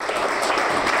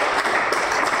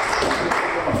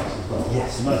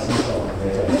Nice and cold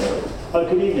here. Oh,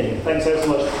 good evening. Thanks so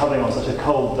much for coming on such a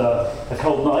cold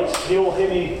night. Can you all hear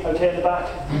me okay in the back?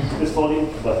 This volume?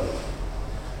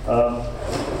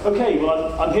 Okay,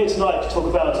 well, I'm here tonight to talk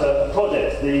about a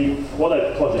project, the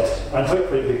OneOak project, and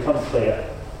hopefully it will become clear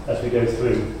as we go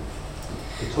through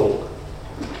the talk.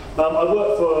 I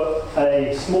work for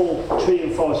a small tree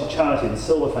and forestry charity, the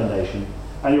Silver Foundation,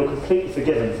 and you're completely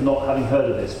forgiven for not having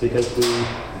heard of this because we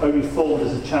only formed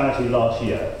as a charity last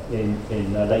year in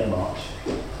late March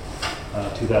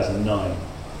 2009.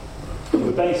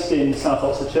 We're based in South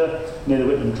Oxfordshire, near the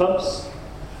Whitman Clumps.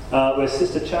 We're a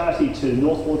sister charity to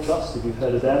Northwold Trust, if you've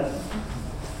heard of them.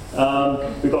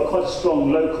 We've got quite a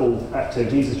strong local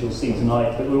activities, as you'll see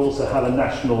tonight, but we also have a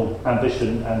national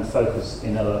ambition and focus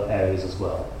in other areas as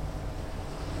well.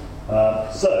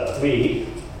 So we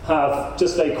have,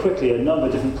 just very quickly, a number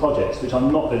of different projects, which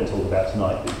I'm not going to talk about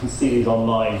tonight, but you can see these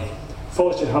online.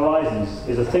 Forestry Horizons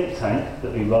is a think tank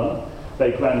that we run,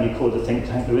 very grandly called a think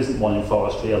tank. There isn't one in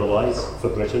forestry otherwise for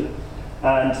Britain.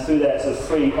 And through there, it's a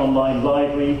free online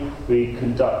library. We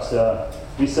conduct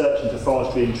research into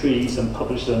forestry and trees and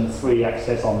publish them free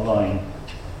access online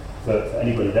for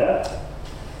anybody there.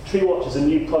 Tree Watch is a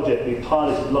new project we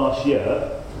piloted last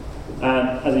year.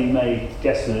 And as you may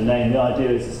guess from the name, the idea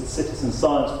is it's a citizen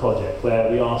science project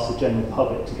where we ask the general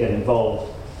public to get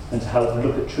involved and to help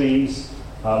look at trees,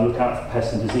 look out for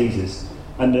pests and diseases.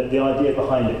 And the idea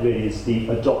behind it really is the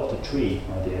adopt a tree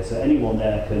idea. So anyone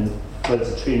there can, whether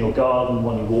it's a tree in your garden,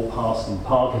 one you walk past in the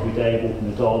park every day,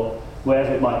 walking the dog,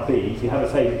 wherever it might be, if you have a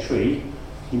favourite tree, you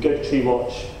can go to Tree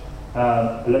Watch,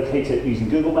 locate it using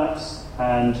Google Maps,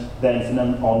 and then from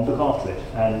then on look after it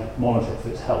and monitor it for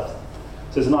its health.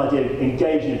 So it's an idea of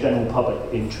engaging the general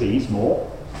public in trees more.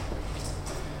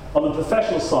 On the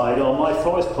professional side, our My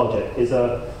Forest project is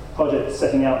a project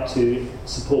setting out to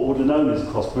support woodland owners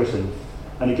across Britain.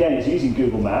 And again, it's using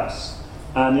Google Maps.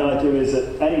 And the idea is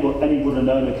that any woodland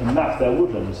owner can map their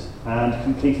woodland and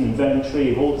complete an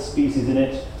inventory of all the species in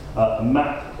it,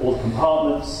 map all the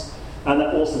compartments, and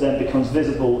that also then becomes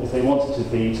visible, if they want it to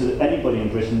be, to anybody in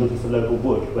Britain looking for local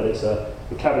wood, whether it's a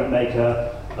cabinet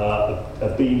maker,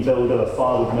 a beam builder, a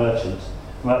firewood merchant.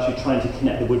 We're actually trying to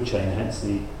connect the wood chain, hence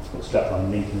the strapline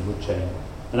link in the wood chain.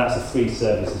 And that's a free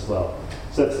service as well.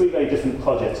 So 3 very different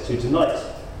projects to tonight's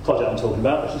project I'm talking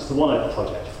about, which is the OneOak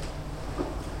project.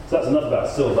 So that's enough about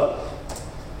silver.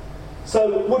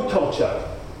 So wood culture.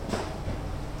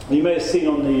 You may have seen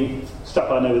on the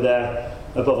strapline over there,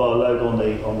 above our logo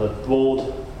on the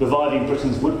board, Reviving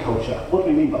Britain's Wood Culture. What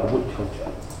do we mean by wood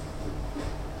culture?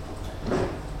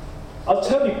 I'm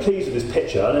totally pleased with this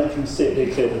picture. I don't know if you can see it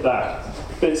really clear at the back.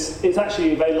 But it's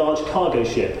actually a very large cargo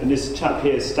ship, and this chap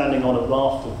here is standing on a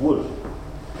raft of wood.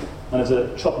 And there's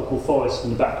a tropical forest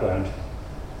in the background.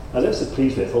 I was so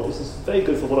pleased with it. I thought, this is very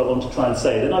good for what I want to try and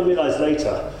say. Then I realised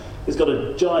later, it's got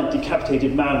a giant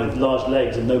decapitated man with large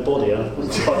legs and no body. I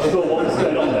wasn't quite sure what was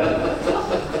going on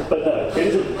there. But no, it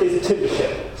is a timber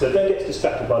ship, so don't get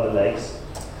distracted by the legs.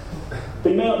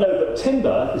 But you may not know that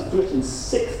timber is Britain's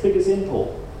 6th biggest import.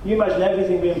 You imagine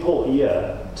everything we import a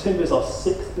year, timber is our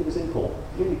 6th biggest import.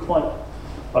 Really quite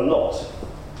a lot.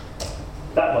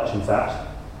 That much, in fact.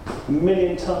 1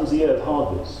 million tonnes a year of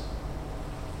hardwoods.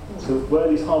 So where are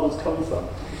these hardwoods coming from?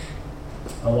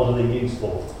 And what are they used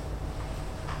for?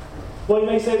 Well, you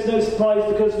may say it's no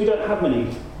surprise because we don't have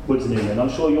many woods in England. I'm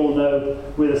sure you all know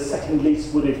we're the 2nd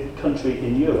least wooded country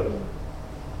in Europe.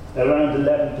 Around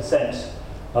 11%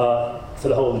 for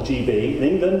the whole of the GB. In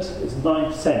England, it's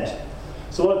 9%.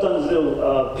 So what I've done is a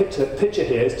little picture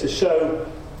here is to show,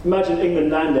 imagine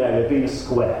England land area being a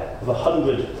square of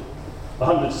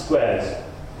 100 squares.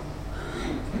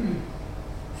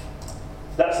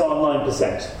 That's our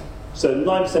 9%. So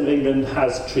 9% of England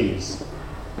has trees,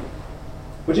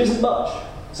 which isn't much.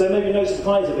 So maybe no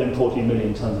surprise that we're importing 1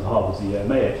 million tonnes of hardwoods a year,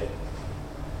 may it?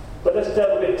 But let's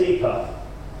delve a bit deeper.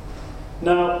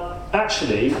 Now,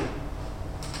 actually,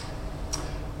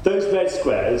 those red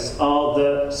squares are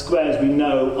the squares we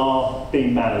know are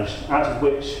being managed, out of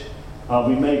which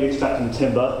we may be extracting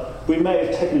timber. We may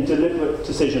have taken a deliberate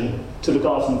decision to look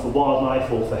after them for wildlife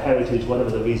or for heritage, whatever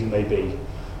the reason may be.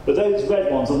 But those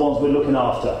red ones are ones we're looking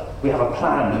after. We have a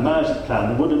plan, a management plan.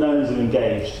 The woodland owners are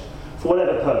engaged for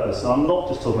whatever purpose. And I'm not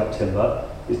just talking about timber,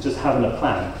 it's just having a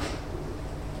plan.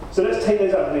 So let's take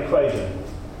those out of the equation.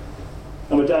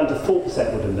 And we're down to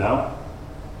 4% woodland now.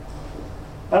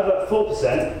 Out of that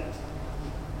 4%,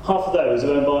 half of those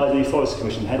are owned by the Forest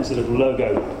Commission, hence the little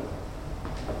logo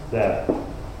there.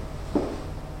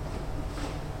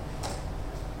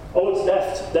 All that's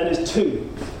left then is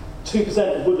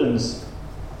 2% of woodlands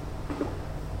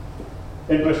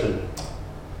in Britain.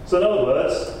 So in other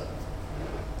words,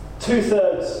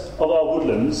 2/3 of our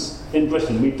woodlands in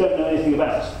Britain we don't know anything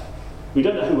about. We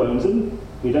don't know who owns them,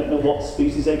 we don't know what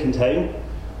species they contain.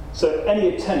 So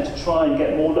any attempt to try and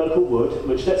get more local wood,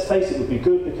 which let's face it would be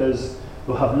good because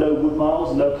we'll have low wood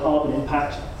miles, low carbon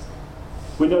impact.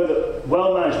 We know that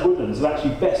well-managed woodlands are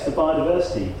actually best for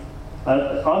biodiversity. And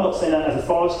I'm not saying that as a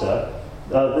forester.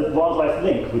 The Wildlife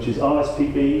Link, which is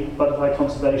RSPB, Butterfly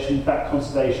Conservation, Bat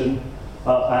Conservation,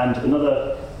 and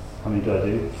another, how many do I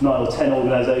do? 9 or 10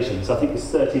 organisations, I think it's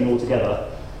 13 altogether,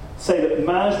 say that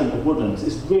management of woodlands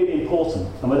is really important.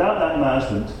 And without that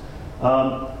management,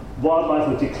 wildlife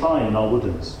will decline in our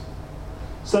woodlands.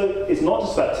 So it's not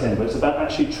just about timber, it's about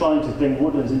actually trying to bring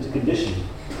woodlands into condition.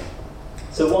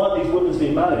 So why are these woodlands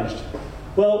being managed?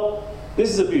 Well, this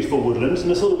is a beautiful woodland,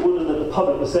 and the sort of woodland that the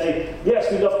public will say,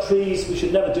 yes, we love trees, we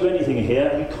should never do anything in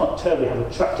here, we can't terribly have a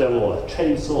tractor or a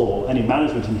chainsaw or any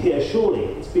management in here, surely.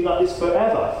 It's been like this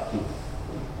forever.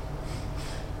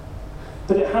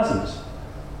 But it hasn't.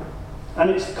 And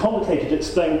it's complicated to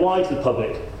explain why to the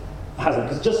public it hasn't,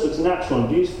 because it just looks natural and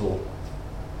beautiful.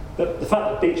 But the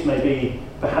fact that beech may be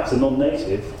perhaps a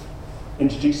non-native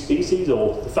introduced species,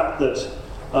 or the fact that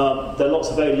there are lots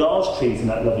of very large trees in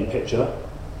that lovely picture,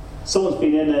 someone's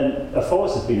been in there, a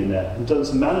forest has been in there and done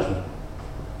some management.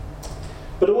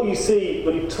 But all you see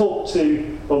when you talk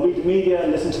to or read the media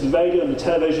and listen to the radio and the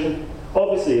television,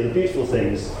 obviously are the beautiful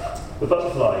things, the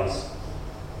butterflies,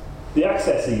 the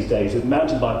access these days with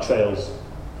mountain bike trails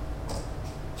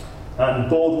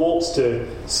and boardwalks to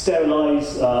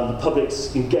sterilise the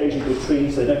public's engagement with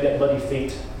trees so they don't get muddy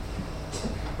feet,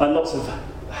 and lots of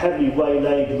heavily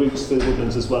waylaid routes through the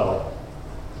woodlands as well.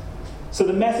 So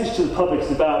the message to the public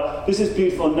is about, this is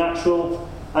beautiful and natural,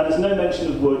 and there's no mention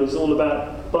of wood, it's all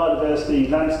about biodiversity,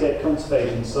 landscape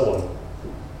conservation, and so on.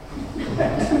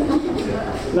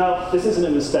 Now, this isn't a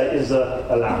mistake, this is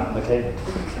a lamb, okay?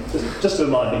 Just to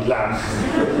remind me, lamb.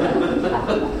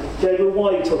 Gabriel, why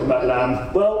are you talking about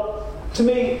lamb? Well, to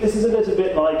me, this is a little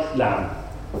bit like lamb,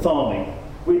 farming.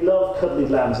 We love cuddly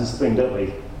lambs in spring, don't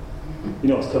we? You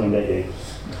know what's coming, don't you?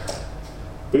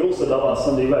 We also love our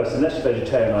Sunday roast. Unless you're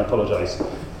vegetarian, I apologise.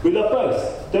 We love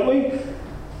both, don't we?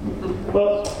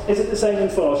 Well, is it the same in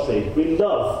forestry? We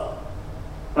love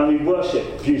and we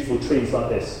worship beautiful trees like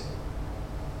this.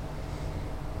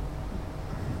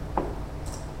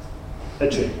 A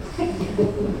tree.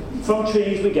 From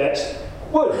trees we get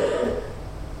wood.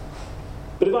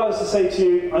 But if I was to say to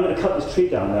you, I'm going to cut this tree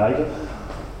down now, you'd go,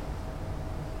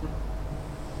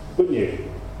 wouldn't you?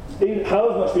 Even,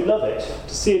 however much we love it,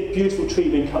 to see a beautiful tree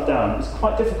being cut down, it's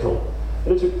quite difficult.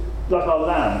 It is like our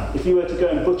lamb. If you were to go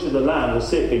and butcher the lamb or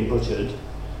see it being butchered,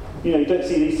 you don't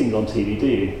see these things on TV, do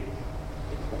you?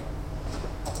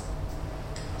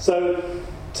 So,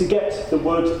 to get the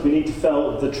wood, we need to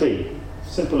fell the tree.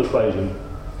 Simple equation.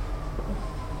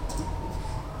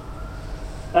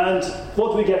 And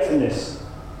what do we get from this?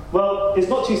 Well, it's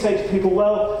not to say to people,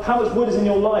 well, how much wood is in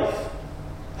your life?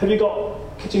 Have you got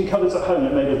kitchen cupboards at home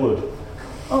that are made of wood?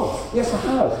 Oh, yes, I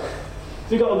have.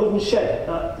 Have you got a wooden shed?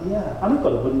 Yeah, and I've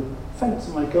got a wooden fence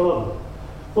in my garden.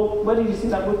 Well, where do you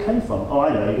think that wood came from? Oh,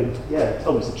 I know.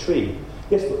 Oh, it's a tree.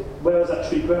 Yes, but where is that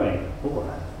tree growing? Oh,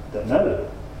 I don't know.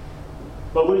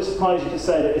 Well, would it surprise you to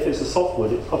say that if it's a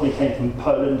softwood, it probably came from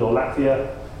Poland or Latvia?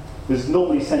 It was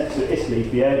normally sent to Italy to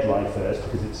be air dried first,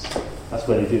 because that's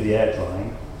where they do the air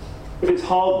drying. If it's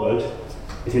hardwood,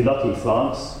 if you're lucky,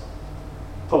 France,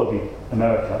 probably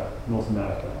America, North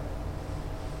America.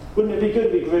 Wouldn't it be good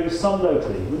if we grew some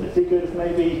locally? Wouldn't it be good if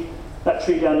maybe that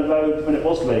tree down the road, when it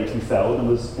was ready to be felled and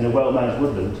was in a well-managed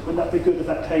woodland, wouldn't that be good if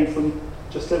that came from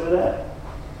just over there?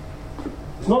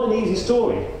 It's not an easy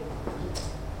story.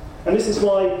 And this is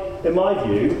why, in my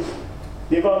view,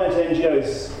 the environmental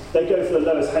NGOs, they go for the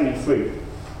lowest hanging fruit.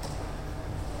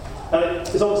 And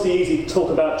it's obviously easy to talk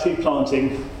about tree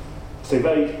planting. It's a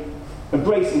very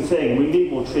embracing thing, and we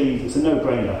need more trees. It's a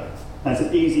no-brainer. And it's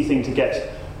an easy thing to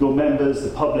get your members, the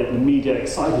public, the media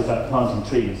excited about planting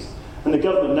trees. And the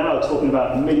government now are talking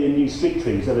about 1 million new street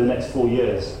trees over the next 4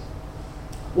 years.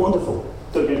 Wonderful.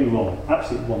 Don't get me wrong.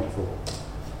 Absolutely wonderful.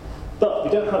 But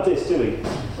we don't have this, do we?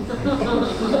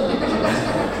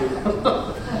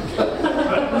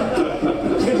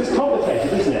 Because it's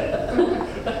complicated, isn't it?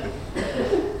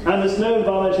 And there's no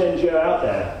environmental NGO out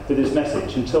there with this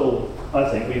message until, I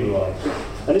think, we've arrived.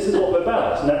 And this is what we're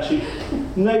about. And actually,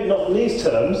 no, not in these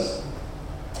terms,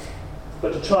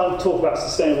 but to try and talk about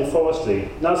sustainable forestry.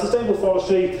 Now, sustainable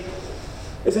forestry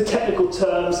is a technical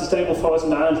term. Sustainable forest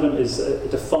management is a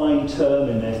defined term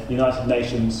in the United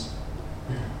Nations.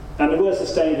 And the word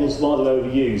sustainable is rather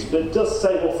overused, but it does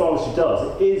say what forestry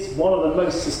does. It is one of the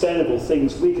most sustainable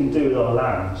things we can do with our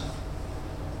land.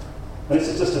 And this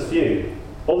is just a few.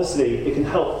 Obviously, it can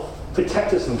help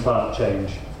protect us from climate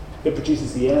change. It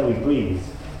produces the air we breathe.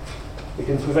 It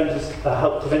can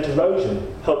help prevent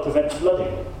erosion, help prevent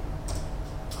flooding.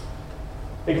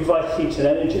 It can provide heat and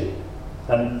energy.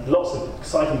 And lots of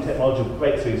exciting technological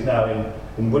breakthroughs now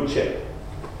in wood chip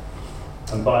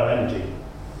and bioenergy.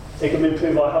 It can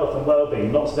improve our health and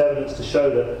well-being. Lots of evidence to show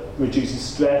that it reduces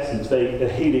stress and the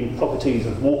healing properties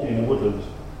of walking in a woodland.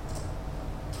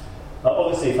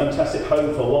 Obviously, a fantastic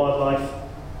home for wildlife,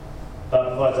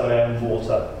 provides our air and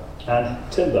water,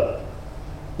 and timber.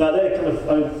 Now, they're kind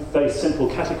of very simple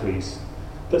categories.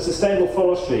 But sustainable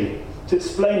forestry, to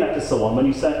explain that to someone when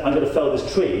you say, I'm going to fell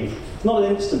this tree, it's not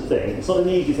an instant thing. It's not an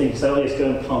easy thing to say, oh, yes,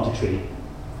 go and plant a tree.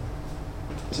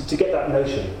 To get that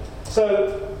notion.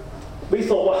 So we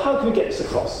thought, well, how can we get this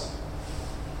across?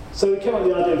 So we came up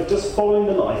with the idea of just following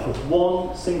the life of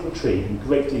one single tree in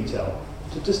great detail,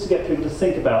 just to get people to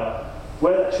think about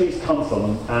where that tree's come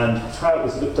from and how it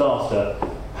was looked after,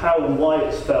 how and why it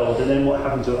was felled, and then what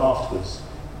happened to it afterwards.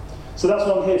 So that's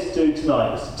what I'm here to do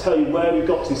tonight, is to tell you where we've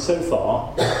got to so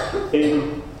far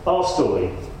in our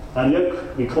story. And the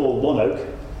oak we call One Oak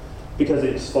because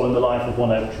it's following the life of one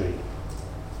oak tree.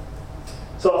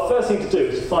 So our first thing to do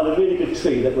is to find a really good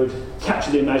tree that would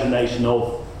capture the imagination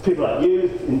of people like you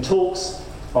in talks,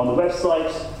 on the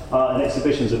website, and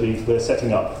exhibitions that we're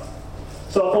setting up.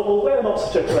 So I thought, well, where not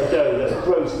such a place go that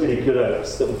grows really good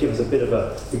oaks that would give us a bit of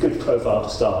a good profile to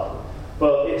start?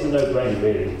 Well, it's a no-brainer,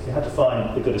 really. You had to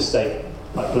find a good estate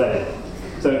like Glenn.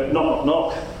 So knock, knock,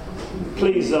 knock.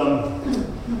 Please,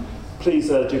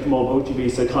 Duke Moore, would you be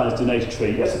so kind as to donate a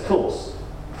tree? Yes, of course.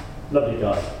 Lovely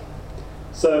guy.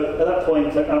 So at that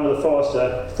point, Alma the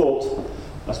forester thought,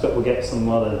 I expect we'll get some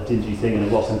other dingy thing in a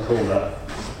rotten corner.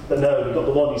 But no, we've got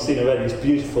the one you've seen already, this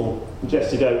beautiful,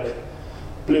 majestic oak.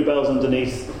 Bluebells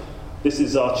underneath. This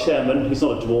is our chairman. He's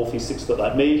not a dwarf, he's 6 foot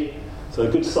like me. So a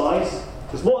good size.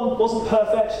 This one wasn't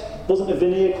perfect, wasn't a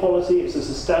veneer quality, it's just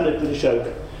a standard British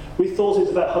oak. We thought it was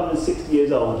about 160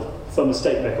 years old from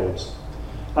estate records.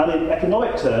 And in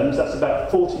economic terms, that's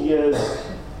about 40 years,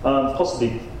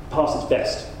 possibly past its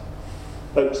best.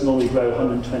 Oaks normally grow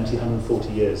 120,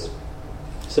 140 years.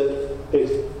 So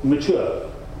it's mature.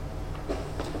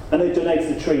 And they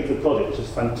donated the tree to the project, which is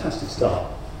a fantastic start.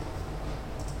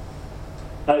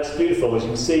 And it's beautiful, as you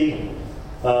can see,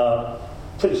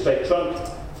 pretty straight trunk,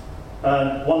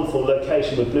 and wonderful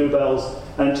location with bluebells.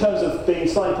 And in terms of being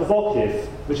slightly provocative,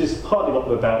 which is partly what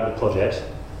we're about with the project,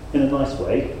 in a nice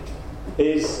way,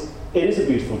 it is a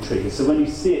beautiful tree. So when you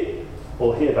see it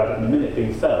or hear about it in a minute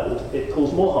being felled, it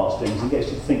pulls more heartstrings and gets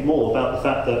you to think more about the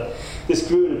fact that this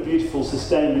grew in a beautiful,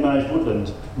 sustainably managed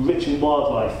woodland, rich in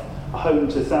wildlife, a home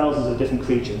to thousands of different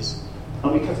creatures,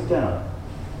 and we cut it down.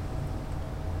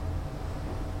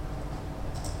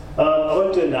 I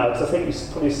won't do it now because I think you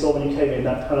probably saw when you came in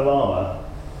that panorama.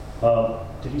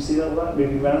 Did you see that all right,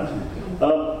 moving around?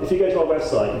 If you go to our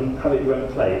website, you can have it your own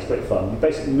play, it's great fun. You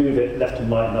basically move it left and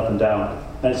right and up and down,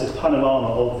 and it's a panorama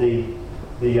of the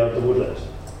woodland.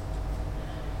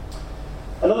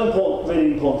 Another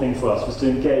really important thing for us was to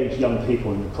engage young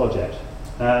people in the project.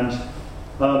 And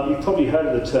you've probably heard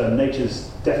of the term nature's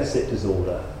deficit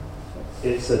disorder.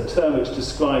 It's a term which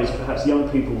describes perhaps young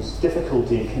people's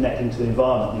difficulty in connecting to the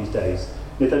environment these days.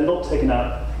 If they're not taken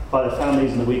out by their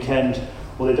families on the weekend,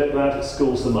 or they don't go out at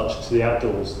school so much to the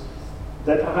outdoors,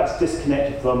 they're perhaps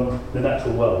disconnected from the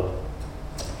natural world.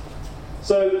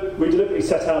 So we deliberately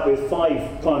set out with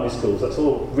 5 primary schools. That's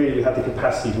all really we had the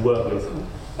capacity to work with,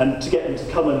 and to get them to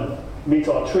come and meet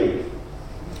our tree.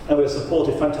 And we were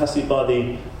supported fantastically by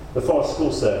the Forest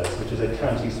School Service, which is a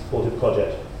county-supported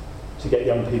project to get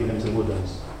young people into the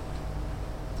woodlands.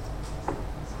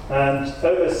 And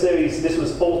over a series, this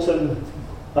was autumn,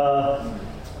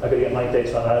 I've got to get my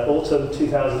dates right now, autumn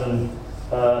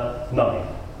 2009.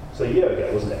 So a year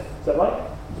ago, wasn't it? Is that right?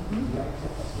 Mm-hmm.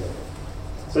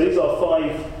 So these are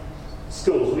 5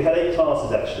 schools. We had 8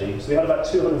 classes actually. So we had about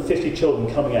 250 children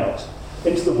coming out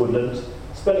into the woodland,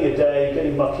 spending a day,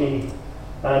 getting mucky,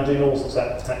 and doing all sorts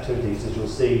of activities. As you'll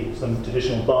see, some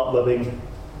traditional bark rubbing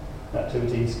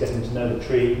activities, getting to know the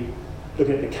tree,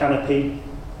 looking at the canopy,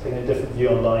 taking a different view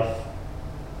on life,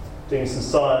 doing some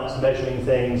science, measuring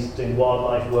things, doing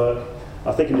wildlife work.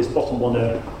 I think in this bottom one,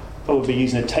 probably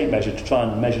using a tape measure to try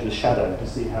and measure the shadow to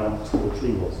see how tall the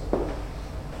tree was.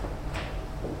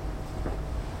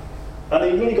 And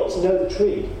they really got to know the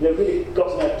tree. They really got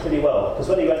to know it pretty well, because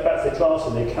when they went back to the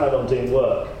classroom, they carried on doing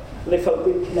work, and they felt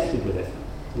really connected with it.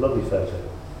 Lovely photo.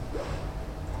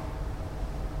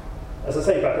 As I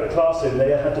say, back at the classroom, they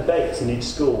had debates in each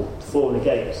school, for and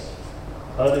against.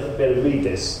 I don't know if you'll be able to read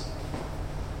this.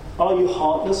 Are you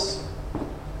heartless?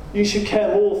 you should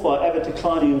care more for our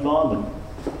ever-declining environment.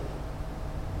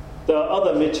 There are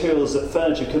other materials that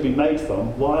furniture could be made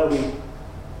from. Why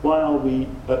are we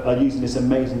using this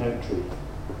amazing oak tree?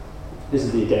 This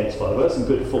is the against fire. There are some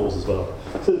good falls as well.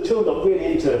 So the children got really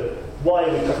into why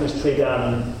are we cutting this tree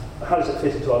down and how does it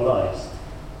fit into our lives.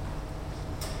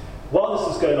 While this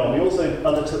was going on, we also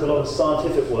undertook a lot of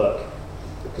scientific work.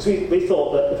 Because we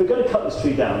thought that if we're going to cut this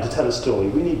tree down to tell a story,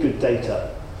 we need good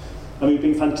data. And we've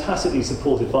been fantastically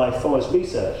supported by Forest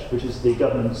Research, which is the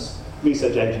government's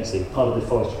research agency, part of the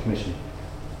Forestry Commission.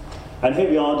 And here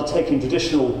we are undertaking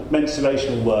traditional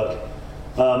mensuration work.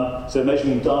 So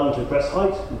measuring diameter of breast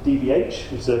height,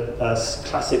 DBH, which is a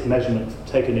classic measurement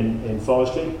taken in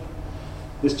forestry.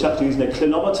 This chap's using a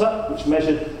clinometer, which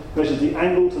measures the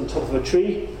angle to the top of a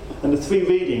tree. And the three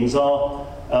readings are,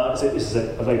 this is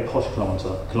a very posh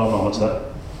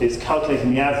clinometer. It's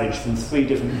calculating the average from three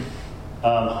different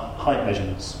height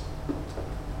measurements.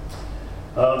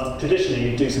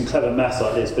 Traditionally, you do some clever maths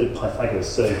like this, a bit of Pythagoras.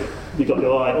 So you've got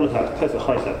your eye, look at perfect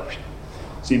height there.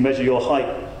 So you measure your height,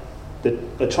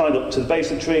 a triangle to the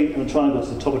base of the tree and a triangle to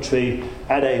the top of the tree,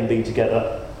 add A and B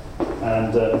together,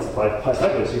 and by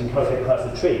Pythagoras you can calculate the height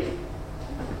of the tree.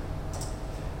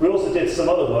 We also did some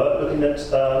other work looking at,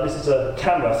 this is a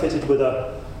camera fitted with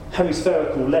a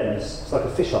hemispherical lens, it's like a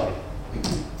fisheye,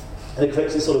 and it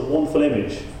creates this sort of wonderful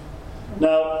image.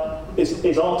 Now,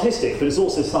 it's artistic, but it's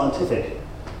also scientific.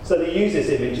 So they use this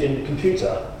image in the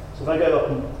computer. So if I go up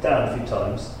and down a few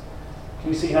times, can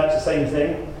you see how it's the same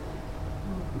thing?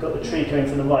 You've got the tree coming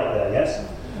from the right there, yes?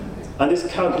 And this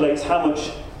calculates how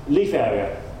much leaf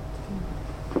area.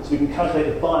 So we can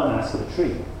calculate the biomass of the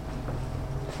tree.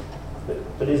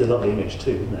 But it is a lovely image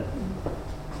too, isn't it?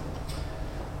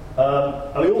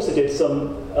 And we also did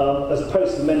some, as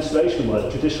opposed to the mensuration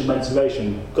work, traditional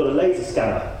mensuration, got a laser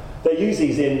scanner. They use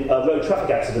these in road traffic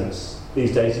accidents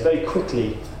these days to very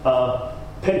quickly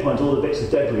pinpoint all the bits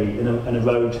of debris in a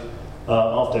road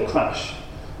after a crash.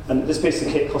 And this piece of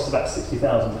kit costs about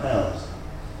 £60,000.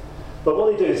 But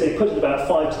what they do is they put it about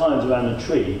 5 times around a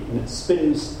tree, and it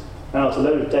spins out a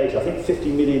load of data, I think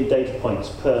 50 million data points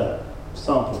per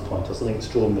sample point, or something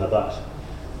extraordinary like that.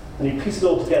 And you piece it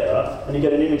all together, and you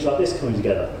get an image like this coming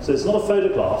together. So it's not a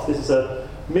photograph, this is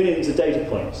millions of data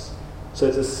points. So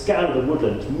it's a scan of the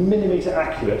woodland, millimetre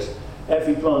accurate,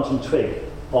 every branch and twig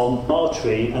on our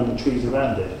tree and the trees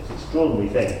around it. It's an extraordinary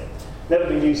thing. Never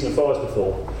been used in a forest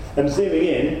before. And zooming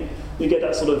in, you get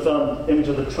that sort of image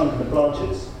of the trunk and the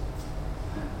branches.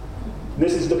 And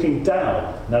this is looking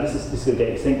down. Now this is going to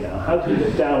get you to think now. How can you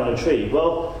look down on a tree?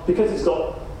 Well, because it's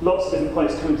got lots of different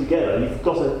points coming together, you've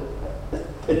got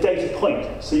a data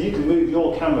point. So you can move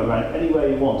your camera around anywhere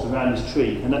you want around this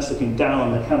tree, and that's looking down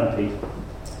on the canopy.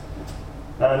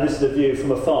 And this is a view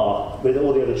from afar with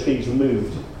all the other trees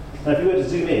removed. And if you were to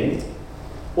zoom in,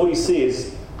 all you see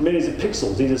is millions of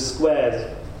pixels. These are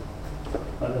squares.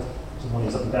 Just want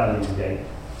to up and down these again.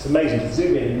 It's amazing to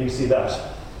zoom in and you see that.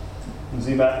 And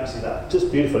zoom out and you see that.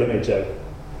 Just beautiful image, Joe.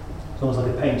 It's almost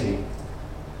like a painting.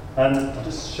 And I'll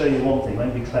just show you one thing.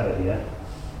 Let me be clever here.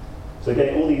 So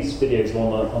again, all these videos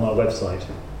are on our website.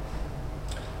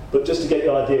 But just to get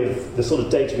the idea of the sort of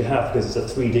data we have, because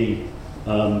it's a 3D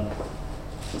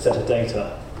set of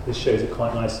data, this shows it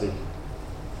quite nicely.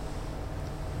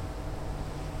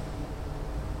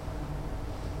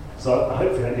 So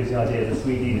hopefully that gives you an idea of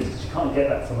the 3Dness, because you can't get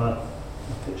that from a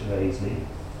picture very easily.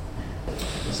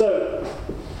 So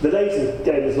the laser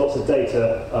gave us lots of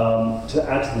data to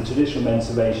add to the traditional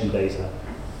mensuration data.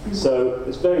 So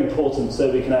it's very important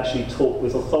so we can actually talk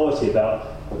with authority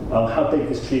about how big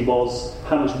this tree was,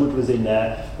 how much wood was in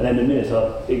there, and in a minute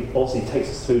it obviously takes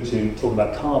us through to talk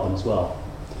about carbon as well.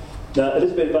 Now, a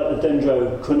little bit about the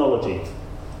dendrochronology.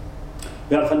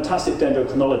 We had a fantastic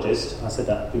dendrochronologist, I said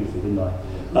that beautifully, didn't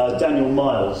I? Daniel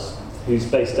Miles, who's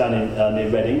based down in near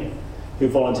Reading, who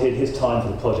volunteered his time for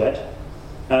the project.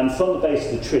 And from the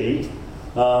base of the tree,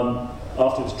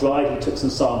 after it was dried, he took some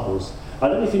samples. I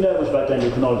don't know if you know much about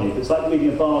dendrochronology, but it's like reading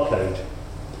a barcode.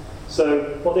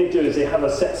 So what they do is they have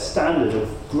a set standard of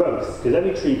growth, because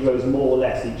every tree grows more or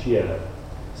less each year.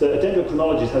 So a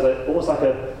dendrochronologist has almost like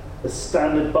a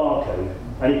standard barcode,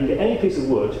 and you can get any piece of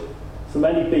wood from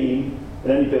any beam in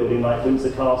any building like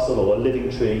Windsor Castle or a living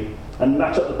tree and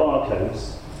match up the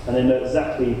barcodes, and they know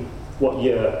exactly what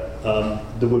year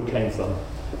the wood came from.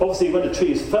 Obviously, when the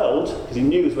tree is felled, because he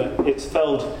knew when it's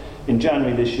felled in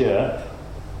January this year,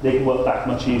 they can work back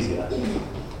much easier.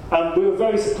 And we were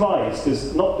very surprised,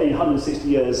 because not being 160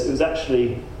 years, it was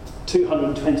actually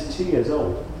 222 years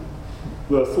old.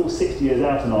 We were a full 60 years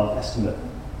out in our estimate.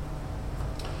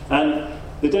 And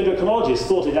the dendrochronologists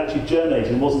thought it actually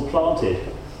germinated and wasn't planted.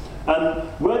 And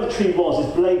where the tree was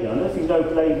is Blaydon. I don't know if you know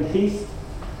Blaydon Heath.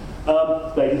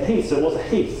 Blaydon Heath, so it was a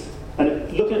heath.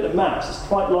 And looking at the maps, it's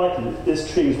quite likely that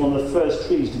this tree was one of the first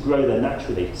trees to grow there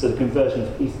naturally, so the conversion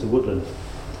of heath to woodland,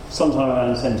 sometime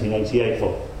around 1788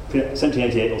 or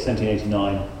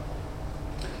 1789.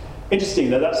 Interesting,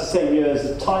 though, that's the same year as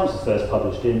the Times was first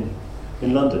published in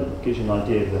London. It gives you an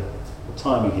idea of the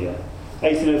time of year.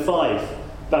 1805,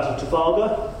 Battle of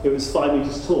Trafalgar. It was 5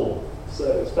 metres tall, so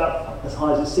it's about as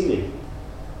high as the ceiling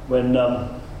when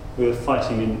we were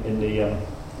fighting in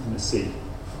the sea.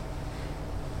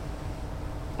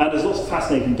 And there's lots of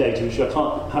fascinating data which I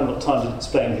haven't got time to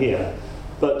explain here.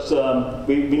 But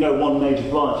we know one major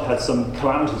branch had some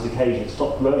calamitous occasion. It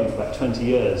stopped growing for about 20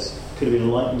 years. Could have been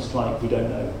a lightning strike, we don't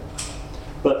know.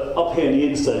 But up here in the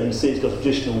insert, you can see it's got a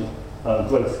traditional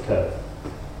growth curve.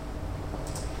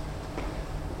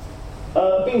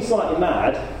 Being slightly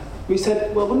mad, we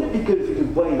said, well, wouldn't it be good if we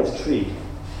could weigh this tree?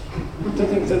 I don't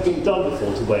think it's ever been done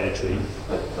before to weigh a tree.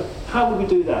 How would we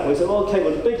do that? We said, well, okay,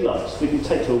 well, the big lumps we can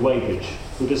take to a weighbridge.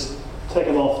 We'll just take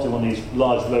them off to one of these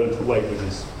large road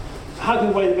weighbridges. How can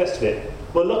we weigh the rest of it?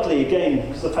 Well, luckily, again,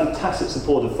 because of the fantastic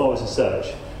support of Forest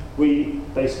Research, we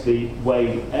basically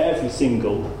weighed every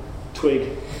single twig,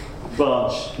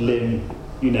 branch, limb,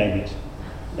 you name it.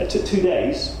 It took 2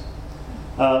 days,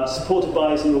 supported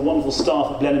by some of the wonderful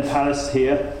staff at Blenheim Palace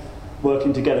here,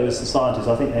 working together with some scientists.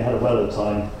 I think they had a well of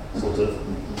time, sort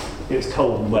of. It was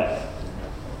cold and wet.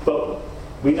 But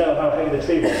we know how heavy the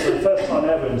tree was. So the first time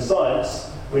ever in science,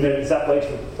 we know the exact weight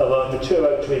of a mature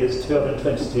oak tree that's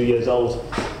 222 years old.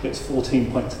 It's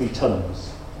 14.3 tonnes.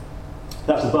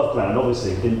 That's above ground,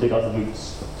 obviously. We didn't dig up the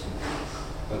roots.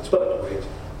 That's wet weight.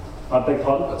 I beg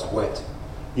pardon? That's wet.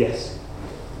 Yes.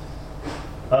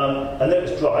 And then it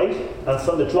was dried, and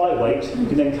from the dry weight, you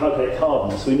can then calculate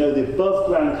carbon. So we know the above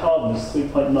ground carbon is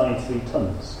 3.93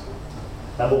 tonnes.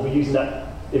 And we'll be using that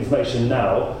information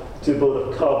now to build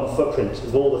a carbon footprint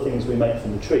of all the things we make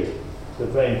from the tree. So a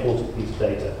very important piece of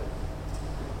data.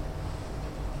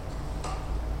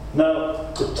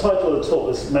 Now, the title of the talk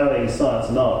was Marrying Science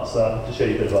and Art, so I have to show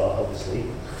you a bit of art, obviously.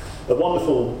 A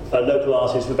wonderful local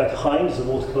artist, Rebecca Hines, a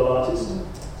watercolour artist,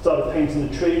 started painting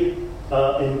the tree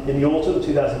in the autumn of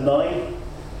 2009.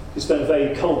 She spent a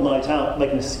very cold night out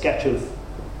making a sketch of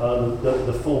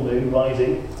the full moon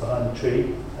rising behind the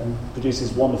tree and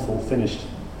produces wonderful finished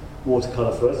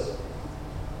watercolour for us.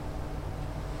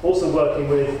 Also working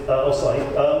with,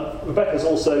 Rebecca's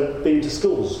also been to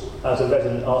schools as a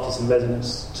resident artist in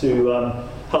residence to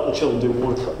help the children do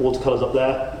watercolours up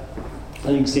there.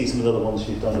 And you can see some of the other ones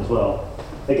she's done as well.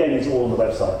 Again, these are all on the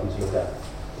website for you to look at.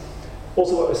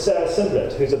 Also worked with Sarah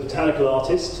Simblett, who's a botanical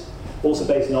artist, also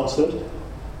based in Oxford,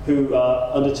 who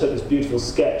undertook this beautiful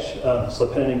sketch, so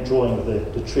pen and ink drawing of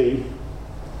the tree.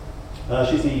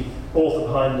 She's the author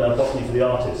behind Botany for the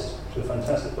Artist, which is a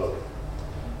fantastic book.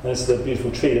 And it's the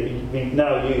beautiful tree that we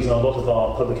now use in a lot of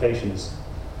our publications,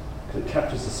 because it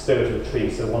captures the spirit of the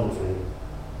tree so wonderfully.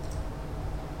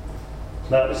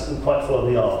 Now, this isn't quite full of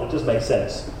the art, but it does make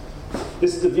sense.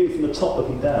 This is the view from the top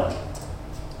looking down.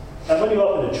 And when you're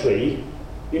up in a tree,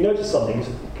 you notice something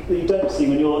that you don't see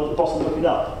when you're at the bottom looking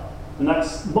up. And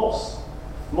that's moss.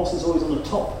 Moss is always on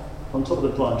top of the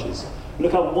branches. And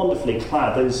look how wonderfully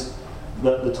clad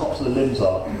the tops of the limbs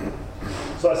are.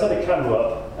 So I set a camera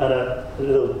up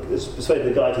and persuaded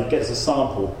the guy to get us a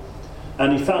sample.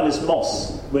 And he found this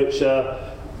moss, which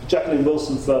Jacqueline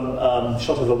Wilson from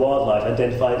Shot Over Wildlife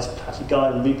identified as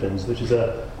Platygium repens, which is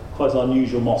quite an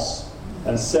unusual moss.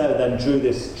 And Sarah then drew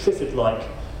this triffid-like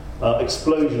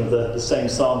explosion of the same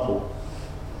sample.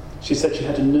 She said she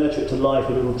had to nurture it to life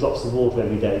with little drops of water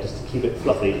every day just to keep it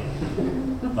fluffy.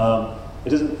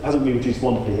 It hasn't reproduced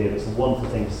wonderfully here, but it's a wonderful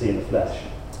thing to see in the flesh.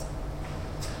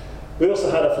 We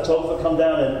also had a photographer come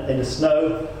down in the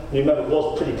snow. And you remember it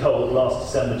was pretty cold last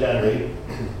December, January,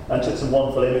 and took some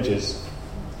wonderful images.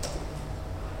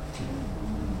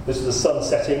 This is the sun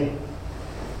setting,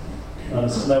 and the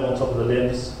snow on top of the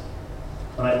limbs.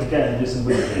 And I again do some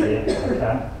wind here if I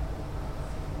can.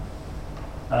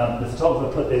 The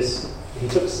photographer put this, he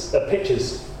took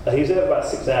pictures, he was there about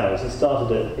 6 hours. He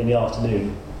started it in the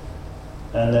afternoon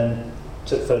and then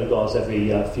took photographs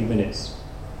every few minutes.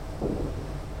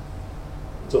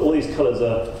 So all these colours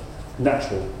are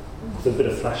natural, with a bit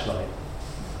of flashlight.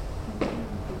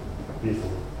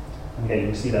 Beautiful. And again, you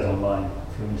can see that online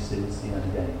if you're interested in seeing that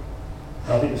again.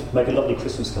 I think this would make a lovely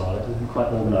Christmas card. It hasn't quite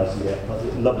organised yet, but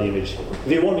a lovely image. If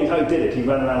you're wondering how he did it, he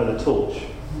ran around with a torch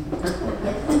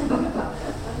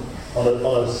on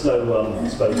a snow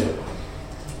exposure.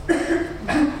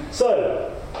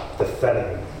 So, the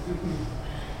felling.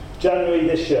 January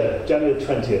this year, January the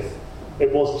 20th,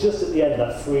 It was just at the end of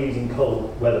that freezing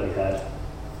cold weather we had.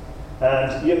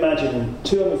 And you imagine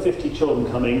 250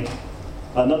 children coming,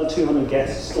 another 200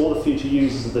 guests, all the future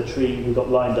users of the tree who got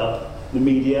lined up, the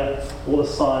media, all the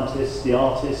scientists, the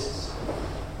artists,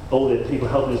 all the people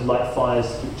helping us light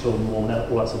fires to keep children warm,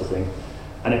 all that sort of thing.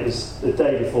 And it was the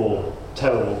day before,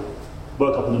 terrible.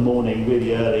 Woke up in the morning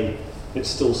really early, it's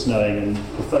still snowing and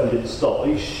the phone didn't stop. Are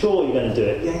you sure you're going to do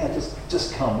it? Yeah,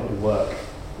 just come, it'll work.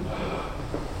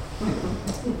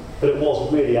 But it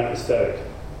was really atmospheric.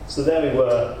 So there we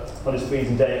were on this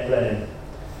freezing day at Blenheim.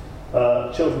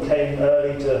 Children came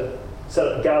early to set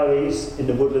up galleries in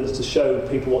the woodlands to show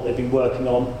people what they'd been working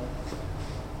on.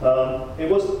 It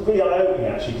was really eye-opening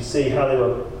actually to see how they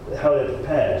were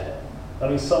prepared. I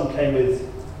mean, some came with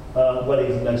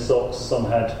wellies and no socks, some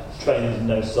had trainers and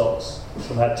no socks,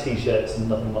 some had t-shirts and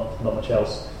not much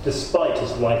else, despite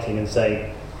us writing and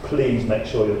saying, please make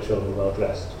sure your children are well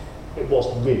dressed. It was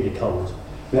really cold.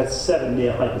 We had 7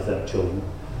 near hypothermic children.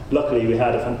 Luckily, we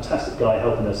had a fantastic guy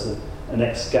helping us, an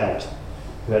ex-scout,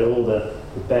 who had all the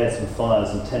beds and fires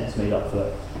and tents made up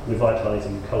for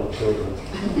revitalising cold children.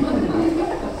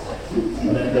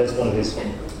 And then there's one of his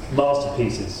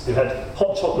masterpieces. We had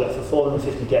hot chocolate for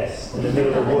 450 guests in the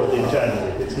middle of the wood in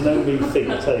January. It's no mean feat,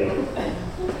 I tell you,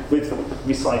 with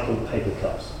recycled paper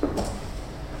cups.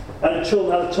 And the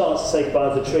children had a chance to say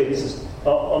goodbye to the tree. This is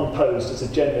on post, it's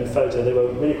a genuine photo. They were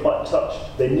really quite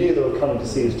touched. They knew they were coming to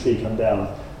see this tree come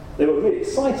down. They were really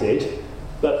excited,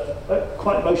 but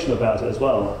quite emotional about it as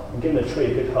well, and giving the tree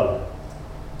a good hug.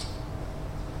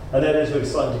 And then as we were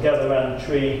starting to gather around the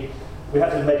tree, we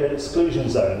had to make an exclusion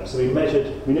zone. So we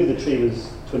knew the tree was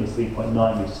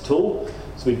 23.9 metres tall,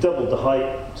 so we doubled the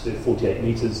height to 48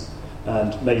 metres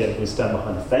and made everybody stand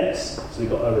behind the fence, so we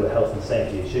got over the health and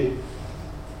safety issue.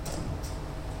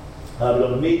 We've got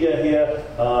the media here,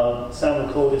 sound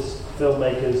recorders,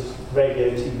 filmmakers,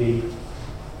 radio, TV,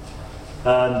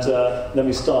 and then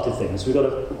we started things. We got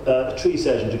a tree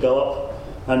surgeon to go up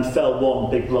and fell one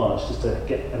big branch just to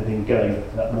get everything going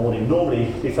that morning. Normally,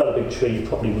 if you fell a big tree, you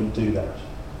probably wouldn't do that.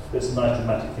 But it's a nice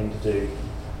dramatic thing to do.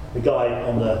 The guy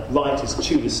on the right is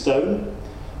Tudor Stone,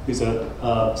 who's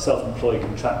a self-employed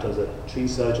contractor as a tree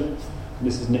surgeon. And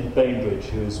this is Nick Bainbridge,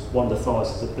 who is one of the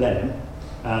foresters at Blenheim,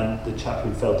 and the chap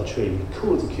who felled the tree.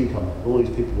 Cool as a cucumber, all these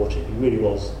people watching, he really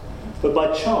was. But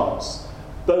by chance,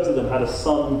 both of them had a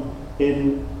son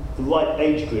in the right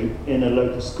age group in a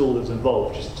local school that was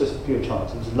involved, just pure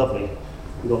chance. It was lovely.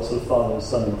 We got sort of father and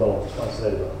son involved twice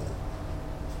over.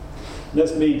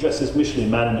 There's me dressed as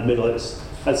Michelin Man in the middle. It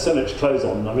had so much clothes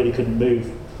on, I really couldn't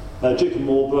move. Duke of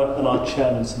Marlborough and our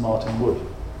chairman, Sir Martin Wood,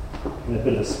 in a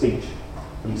bit of a speech.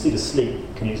 And you can see the sleep.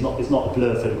 It's not a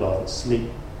blur photograph, it's sleep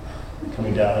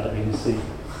coming down. I don't mean to see.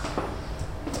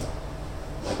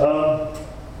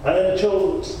 And then the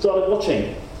children started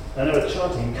watching. And they were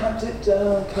chanting, cut it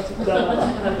down,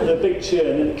 and a big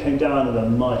cheer, and then it came down with a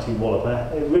mighty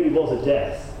wallop. It really was a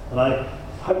death. And I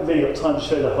haven't really got time to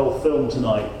show the whole film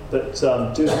tonight, but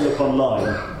do have a look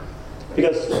online.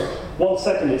 Because 1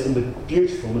 second it's in the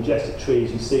beautiful, majestic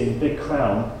trees you see in the big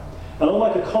crown, and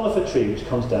unlike a conifer tree which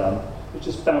comes down, it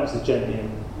just bounces gently,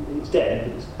 and it's dead,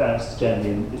 but it bounces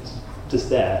gently, and it's just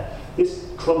there. This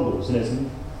crumbles, and it's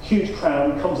a huge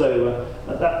crown, comes over,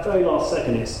 at that very last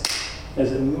second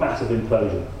there's a massive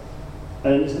implosion.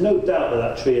 And there's no doubt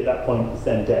that tree at that point was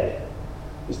then dead.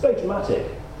 It's very dramatic.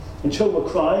 And children were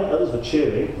crying, others were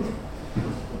cheering.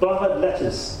 But I've had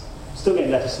letters, still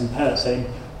getting letters from parents saying,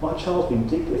 my child's been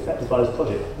deeply affected by this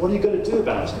project. What are you going to do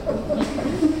about it?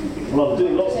 Well, I'm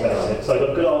doing lots about it, so I've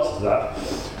got a good answer to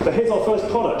that. But here's our first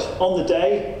product. On the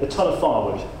day, a ton of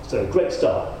firewood. So, great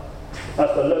start.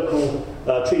 That's the local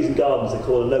Trees and Gardens, they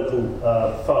call a local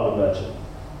firewood merchant.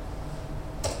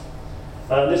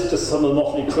 This is just some of the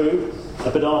motley crew,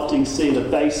 a bit after you can see the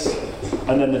base,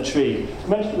 and then the tree.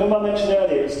 Remember I mentioned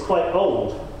earlier it's quite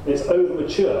old, it's over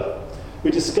mature.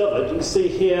 We discovered, you can see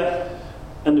here,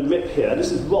 and the rip here,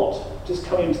 this is rot, just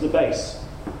coming into the base.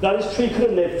 Now this tree could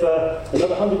have lived for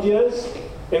another 100 years.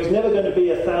 It was never going to be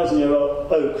a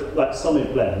 1,000-year-old oak like some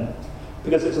in Blenheim,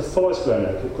 because it's a forest-grown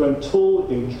oak. It had grown tall,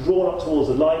 it was drawn up towards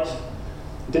the light,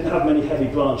 it didn't have many heavy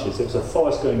branches, it was a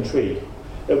forest-grown tree.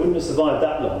 It wouldn't have survived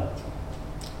that long.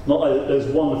 Not like those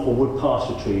wonderful wood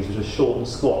pasture trees which are short and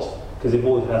squat, because they've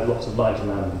always had lots of light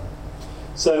around them.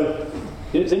 So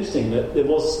it's interesting that it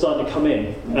was starting to come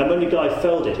in, and when the guy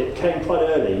felled it, it came quite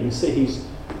early. You can see he's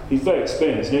very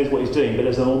experienced, he knows what he's doing, but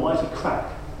there's an almighty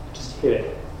crack, just hear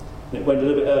it. And it went a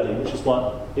little bit early, which is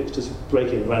why it was just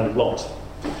breaking around the rot.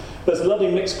 But it's a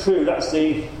lovely mixed crew. That's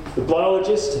the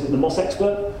biologist, the moss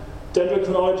expert,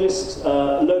 dendrochronologist,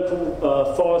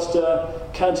 local forester,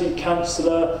 county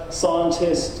councillor,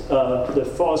 scientist, the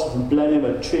forester from Blenheim,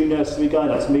 a tree nursery guy,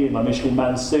 that's me in my Michelin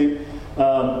Man suit,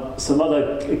 some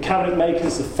other cabinet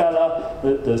makers, the fella,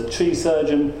 the tree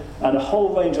surgeon, and a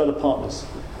whole range of other partners.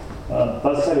 As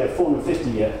I said, we had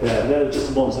 450 yet. They're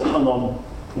just the ones that hung on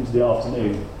into the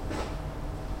afternoon.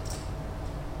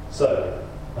 So,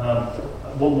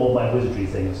 one more of my wizardry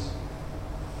things.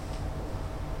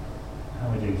 How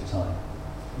are we doing for time?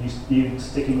 You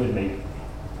sticking with me?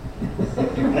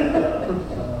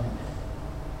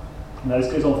 No,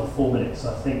 this goes on for 4 minutes.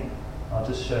 I think I'll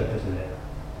just show a bit of it.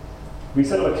 We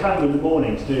set up a camera in the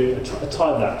morning to do a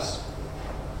time lapse.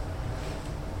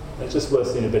 It's just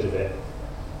worth seeing a bit of it.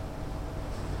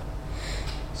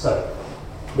 So,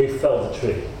 we felled the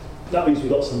tree. That means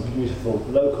we've got some beautiful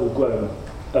local grown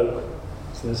oak.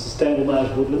 So it's sustainable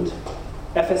managed woodland.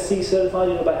 FSC certified,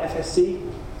 you know about FSC?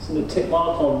 It's a tick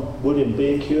mark on wood in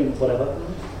B&Q and whatever.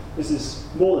 This is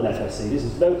more than FSC, this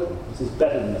is local, this is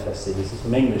better than FSC, this is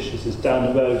from English, this is down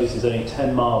the road, this is only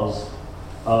 10 miles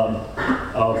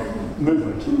of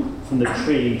movement from the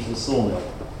tree to the sawmill.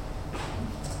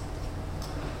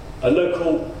 A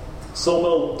local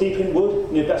sawmill deep in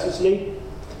wood near Besselsley.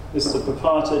 This is the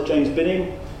proprietor, James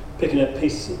Binning, picking the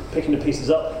pieces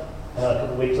up a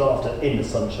couple of weeks after in the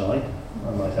sunshine,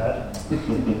 I might add.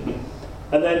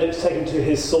 And then it's taken to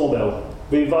his sawmill.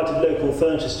 We invited local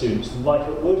furniture students from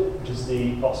Wycote Wood, which is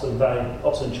the Oxford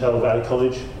and Cherwell Valley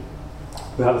College.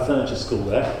 We have a furniture school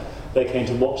there. They came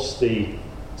to watch the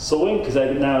sawing because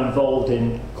they're now involved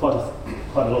in quite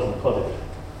a lot of the project.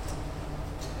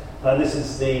 And this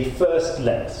is the first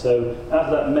length. So out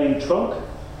of that main trunk,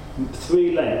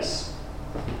 3 lengths.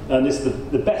 And this is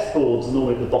the best boards are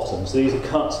normally at the bottom. So these are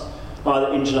cut either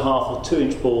 1.5 or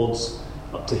 2-inch boards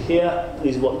up to here.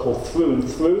 These are what are called through and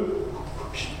through.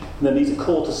 And then these are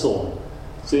quarter sawn.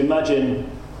 So imagine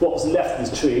what was left of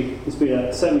this tree has been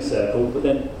a semicircle, but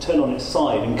then turn on its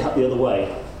side and cut the other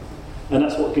way. And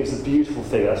that's what gives a beautiful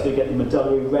figure. That's where you get the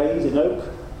medullary rays in oak,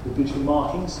 the beautiful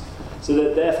markings. So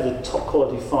they're there for the top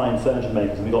quality fine furniture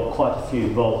makers, and we've got quite a few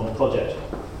involved in the project.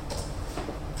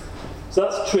 So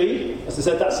that's a tree. As I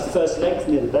said, that's the first length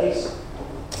near the base.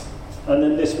 And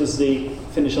then this was the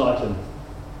finished item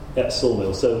at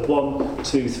sawmill. So 1,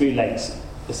 2, 3 lengths,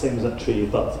 the same as that tree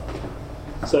above.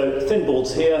 So thin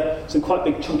boards here, some quite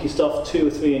big chunky stuff, 2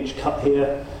 or 3 inch cut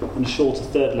here, and shorter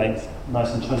third length,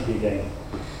 nice and chunky again.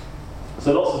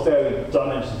 So lots of varied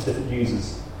dimensions, different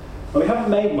uses. And we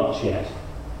haven't made much yet,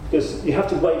 because you have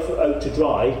to wait for oak to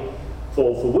dry,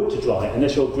 or for wood to dry,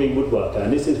 unless you're a green woodworker.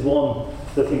 And this is one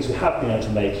of the things we have been able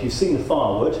to make. You've seen the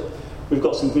firewood. We've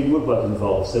got some green woodwork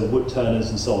involved, so wood turners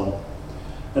and so on.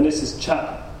 And this is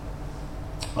chap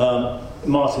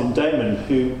Martin Damon,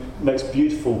 who makes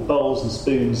beautiful bowls and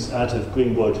spoons out of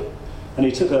green wood. And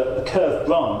he took a curved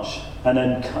branch and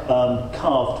then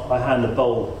carved by hand a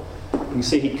bowl. You can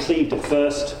see he cleaved it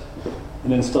first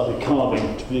and then started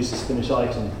carving to produce this finished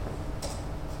item.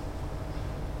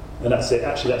 And that's it.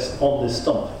 Actually, that's on this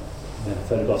stump. A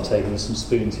photograph taken of some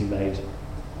spoons he made.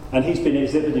 And he's been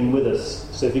exhibiting with us.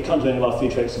 So if you come to any of our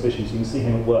future exhibitions, you can see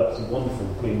him at work. He's a wonderful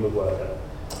green woodworker.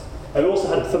 And we also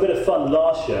had a bit of fun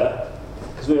last year,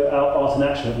 because we were out Art in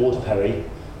Action at Waterperry.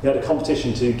 We had a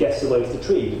competition to guess the weight of the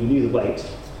tree, because we knew the weight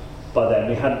by then.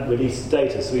 We hadn't released the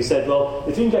data. So we said, well,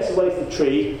 if you can guess the weight of the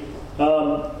tree,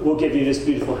 we'll give you this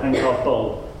beautiful hand-carved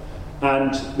bowl.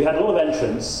 And we had a lot of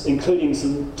entrants, including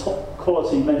some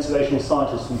top-quality mensurational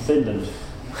scientists from Finland.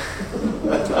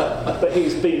 But he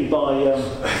was beaten by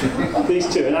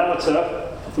these two, an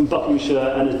amateur from Buckinghamshire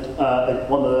and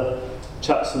one of the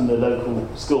chaps from the local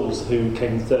schools who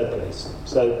came in third place.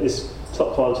 So this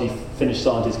top-quality Finnish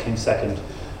scientist came second.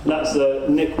 And that's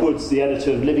Nick Woods, the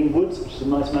editor of Living Woods, which is a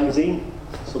nice magazine,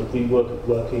 sort of green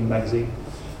working magazine,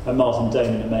 and Martin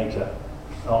Damon, the maker,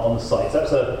 on the site. So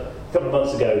that was a couple of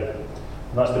months ago.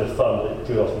 A nice bit of fun, but it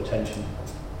drew a lot of attention.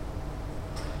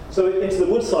 So into the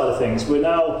wood side of things, we're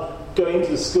now going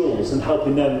into the schools and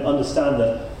helping them understand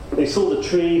that they saw the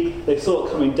tree, they saw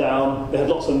it coming down, they had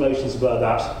lots of emotions about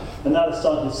that, and now they're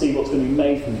starting to see what's going to be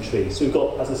made from the tree. So we've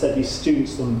got, as I said, these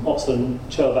students from Oxford and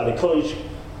Cherwell Valley College,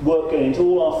 work going into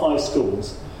all our 5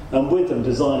 schools, and with them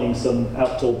designing some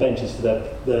outdoor benches for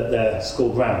their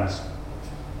school grounds.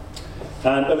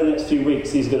 And over the next few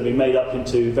weeks, these are going to be made up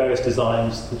into various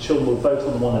designs. The children will vote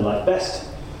on the one they like best,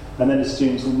 and then the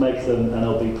students will make them and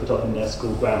they'll be put up in their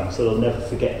school grounds, so they'll never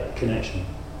forget that connection.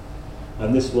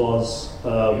 And this was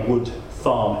Wood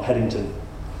Farm, Headington.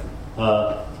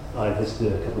 I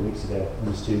visited a couple of weeks ago,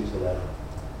 and the students were there.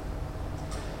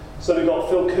 So we've got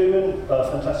Phil Cooman,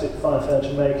 a fantastic fine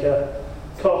furniture maker,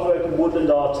 Carver Oak and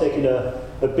Woodland are taking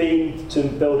a beam to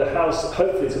build a house.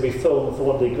 Hopefully it's going to be filmed for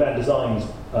one of the Grand Designs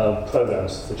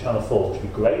programmes for Channel 4, which would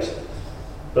be great.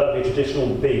 But that would be a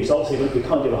traditional beam. So obviously we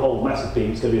can't give a whole massive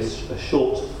beam, it's going to be a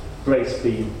short brace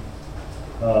beam.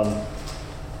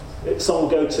 Some will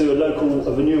go to a local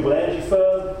renewable energy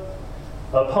firm.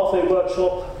 Pathway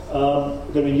Workshop,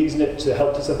 we're going to be using it to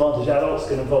help disadvantaged adults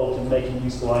get involved in making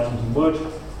useful items in wood.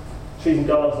 Trees and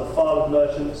Gardens, the firewood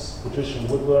merchants, the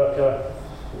traditional woodworker,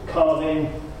 carving,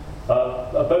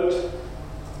 a boat,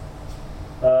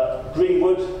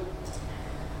 Greenwood,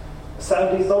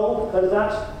 Soundy's bowl, heard of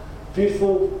that?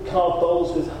 Beautiful carved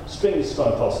bowls with strings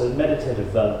strung across, a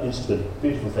meditative instrument,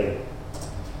 beautiful thing.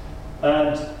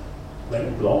 And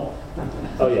Raymond Blanc,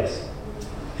 oh yes,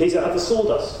 he's going to have the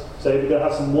sawdust. So we're going to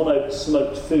have some one-oak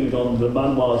smoked food on the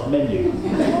Manoir's menu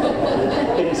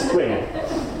in spring.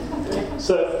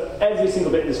 So every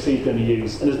single bit of this tree is going to be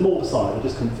used, and there's more beside, I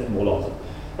just couldn't fit them all on.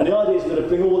 And the idea is we're going to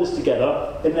bring all this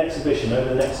together in an exhibition over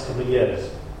the next couple of years.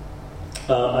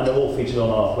 And they're all featured on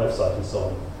our website and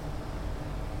so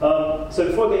on. So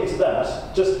before I get into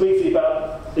that, just briefly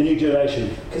about the new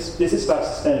generation, because this is about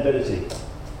sustainability.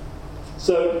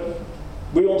 So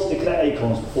we wanted to collect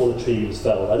acorns before the tree was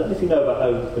felled. I don't know if you know about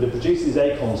oak, but it produces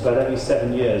acorns about every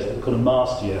 7 years, what we call a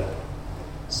mast year.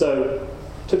 So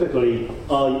typically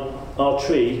our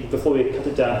tree, before we cut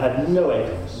it down, had no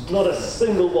acorns. Not a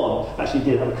single one. Actually, it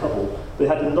did have a couple. But it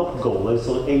had the knock gall, those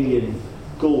sort of alien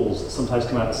galls that sometimes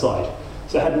come out the side.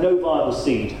 So it had no viable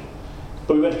seed.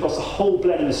 But we went across the whole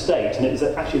Blenheim estate, and it was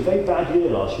actually a very bad year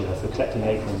last year for collecting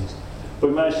acorns. But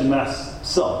we managed to amass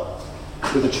some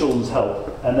with the children's help.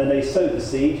 And then they sowed the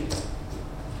seed.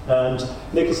 And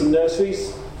Nicholson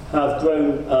Nurseries have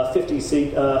grown 60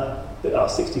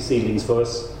 seedlings for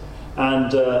us.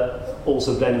 And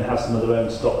also Blenheim have some of their own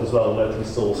stock as well, locally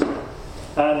sourced.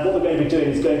 And what we're going to be doing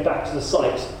is going back to the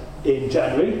site in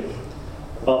January,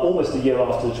 almost a year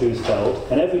after the tree was felled,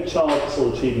 and every child that saw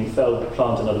the tree being felled will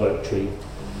plant another oak tree.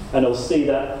 And they'll see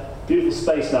that beautiful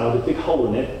space now with a big hole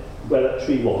in it where that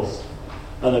tree was,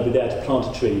 and they'll be there to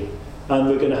plant a tree. And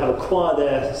we're going to have a choir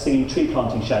there singing tree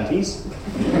planting shanties,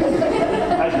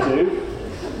 as you do.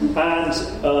 And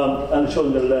the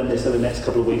children are going to learn this over the next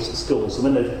couple of weeks at school. So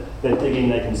when they're digging,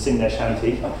 they can sing their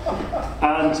shanty.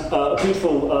 And a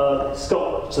beautiful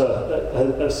sculpture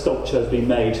has been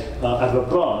made out of a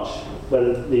branch,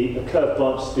 where a curved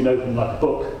branch has been opened like a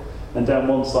book, and down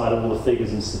one side are all the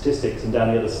figures and statistics, and down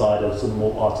the other side are some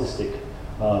more artistic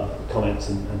comments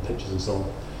and pictures and so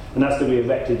on. And that's going to be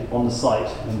erected on the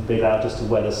site and be allowed just to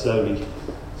weather slowly.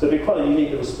 So it'll be quite a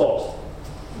unique little spot.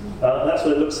 And that's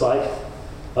what it looks like.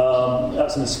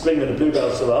 That's in the spring when the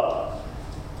bluebells are up.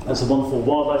 And some wonderful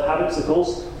wildlife habits, of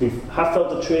course. We have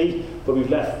felled the tree, but we've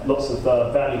left lots of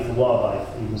value for wildlife,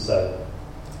 even so.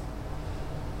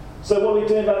 So what are we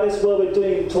doing about this? Well, we're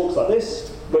doing talks like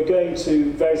this. We're going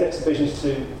to various exhibitions,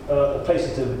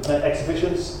 places to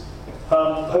exhibitions.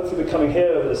 Hopefully we're coming here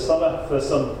over the summer for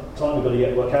some time. We've got to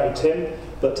yet work out with Tim,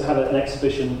 but to have an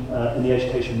exhibition in the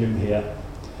education room here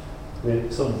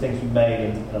with some of the things we made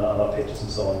and our pictures and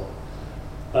so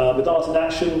on. With Art in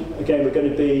Action, again, we're going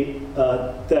to be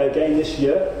there again this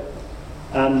year.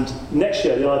 And next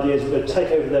year, the idea is we're going to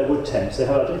take over their wood tents. I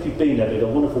don't know if you've been there, they've got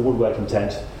a wonderful woodworking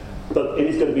tent. But it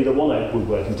is going to be the one-oak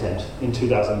woodworking tent in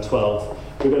 2012.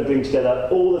 We're going to bring together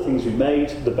all the things we made,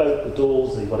 the boat, the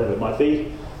doors, whatever it might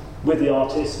be, with the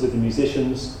artists, with the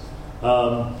musicians,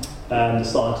 and the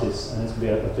scientists. And it's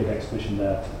going to be a big exhibition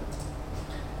there.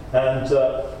 And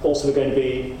also we're going to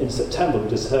be in September, we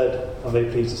just heard, I'm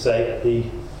very pleased to say, at the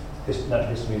Natural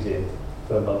History Museum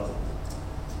for a month.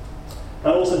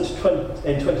 And also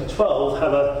in 2012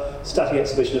 have a static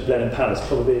exhibition at Blenheim Palace,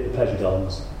 probably at the Pleasure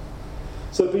Gardens.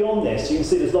 So beyond this, you can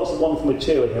see there's lots of wonderful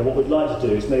material here. What we'd like to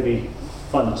do is maybe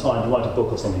find the time to write a book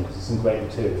or something, because it's some great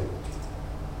material.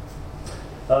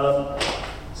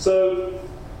 So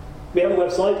we have a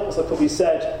website, as I probably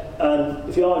said, and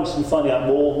if you are interested in finding out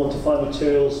more, want to find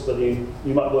materials, whether you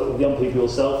might work with young people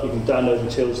yourself, you can download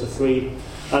materials for free.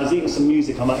 And there's even some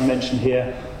music I might mention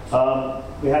here.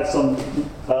 We had some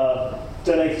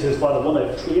donated to us by the One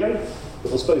Oak Trio.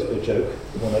 It was supposed to be a joke,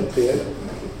 the One Oak Trio.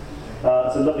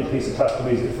 It's a lovely piece of classical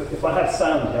music. If I had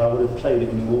sound here, I would have played it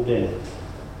when you walked in.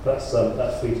 That's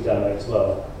free to download as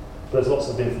well. But there's lots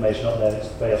of information up there, it's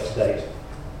very up to date.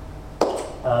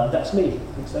 That's me.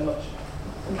 Thanks so much.